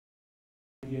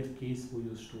dear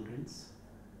KSOU students,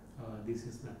 this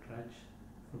is Natraj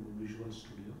from the Visual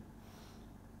Studio.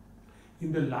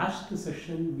 In the last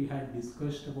session, we had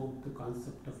discussed about the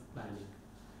concept of planning.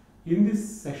 In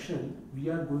this session, we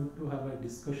are going to have a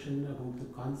discussion about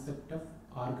the concept of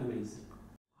organizing.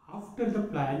 After the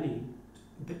planning,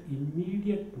 the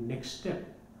immediate next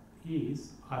step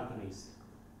is organizing.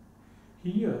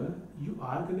 Here, you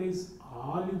organize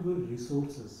all your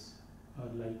resources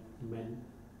like men,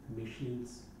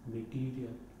 machines,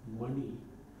 material, money,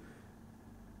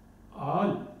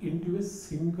 all into a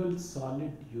single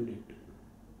solid unit.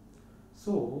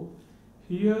 So,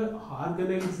 here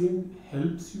organizing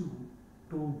helps you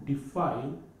to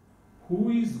define who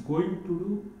is going to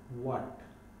do what.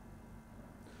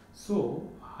 So,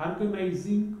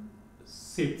 organizing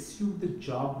sets you the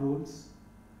job roles,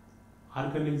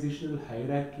 organizational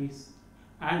hierarchies,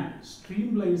 and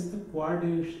streamlines the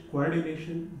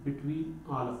coordination between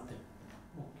all of them.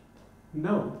 Okay.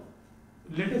 Now,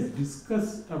 let us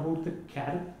discuss about the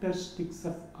characteristics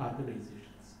of organizations.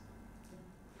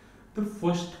 The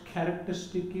first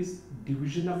characteristic is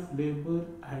division of labor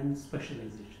and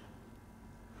specialization.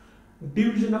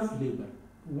 Division of labor.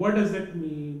 What does that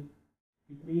mean?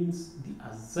 It means the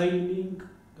assigning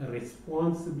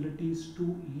responsibilities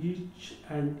to each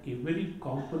and every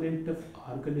component of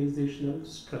organizational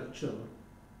structure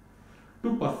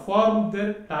to perform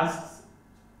their tasks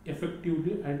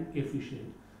effectively and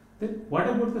efficiently. Then what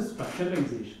about the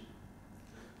specialization?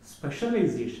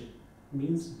 Specialization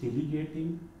means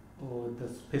delegating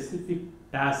the specific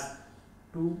task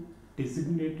to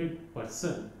designated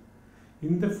person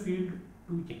in the field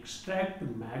to extract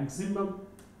maximum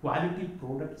quality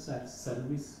products or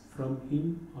service from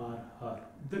him or her.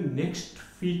 The next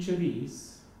feature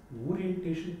is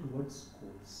orientation towards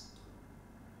goals.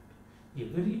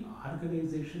 Every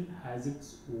organization has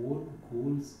its own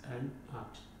goals and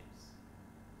objectives,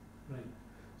 right?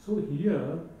 So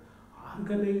here,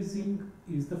 organizing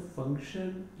is the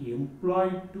function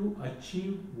employed to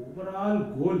achieve overall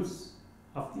goals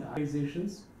of the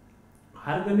organizations.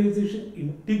 Organization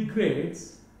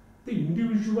integrates the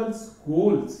individual's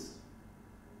goals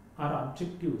or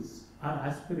objectives or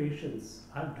aspirations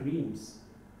or dreams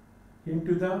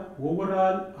into the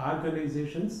overall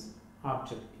organization's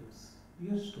objectives.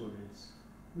 Dear students,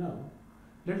 now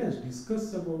let us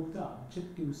discuss about the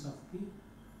objectives of the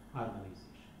organization.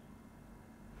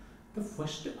 The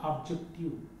first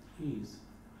objective is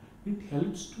it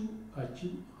helps to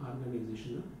achieve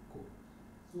organizational goal.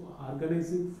 So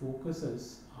organizing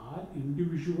focuses on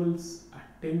individuals'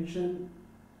 attention,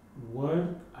 work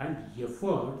and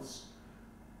efforts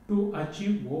to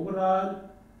achieve overall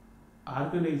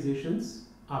organization's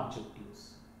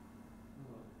objectives.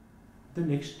 The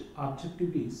next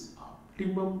objective is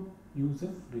optimum use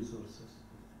of resources.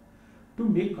 To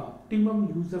make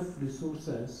optimum use of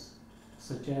resources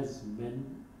such as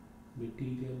men,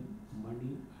 material,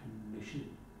 money and machine,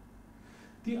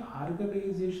 the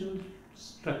organizational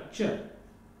structure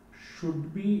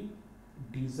should be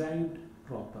designed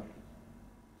properly.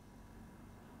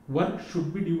 Work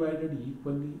should be divided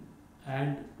equally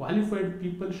and qualified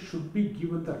people should be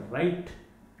given the right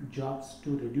jobs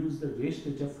to reduce the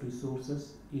wastage of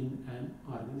resources in an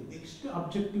organization. Next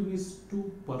objective is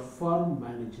to perform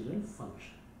managerial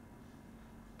function.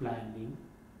 Planning,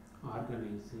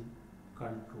 organizing,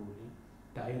 controlling,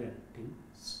 directing,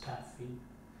 staffing.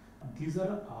 These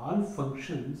are all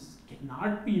functions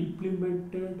cannot be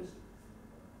implemented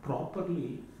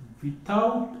properly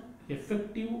without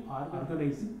effective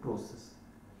organizing process.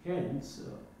 Hence,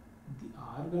 the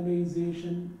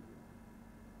organization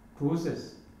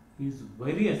process is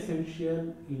very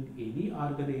essential in any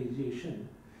organization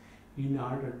in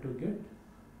order to get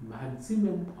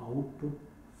maximum output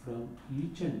from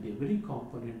each and every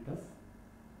component of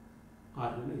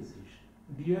organization.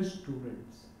 Dear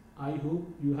students, I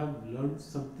hope you have learned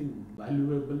something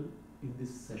valuable in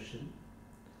this session.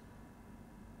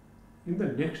 In the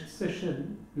next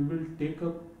session, we will take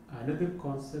up another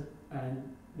concept and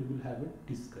we will have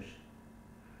a discussion.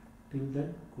 Till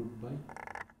then, goodbye.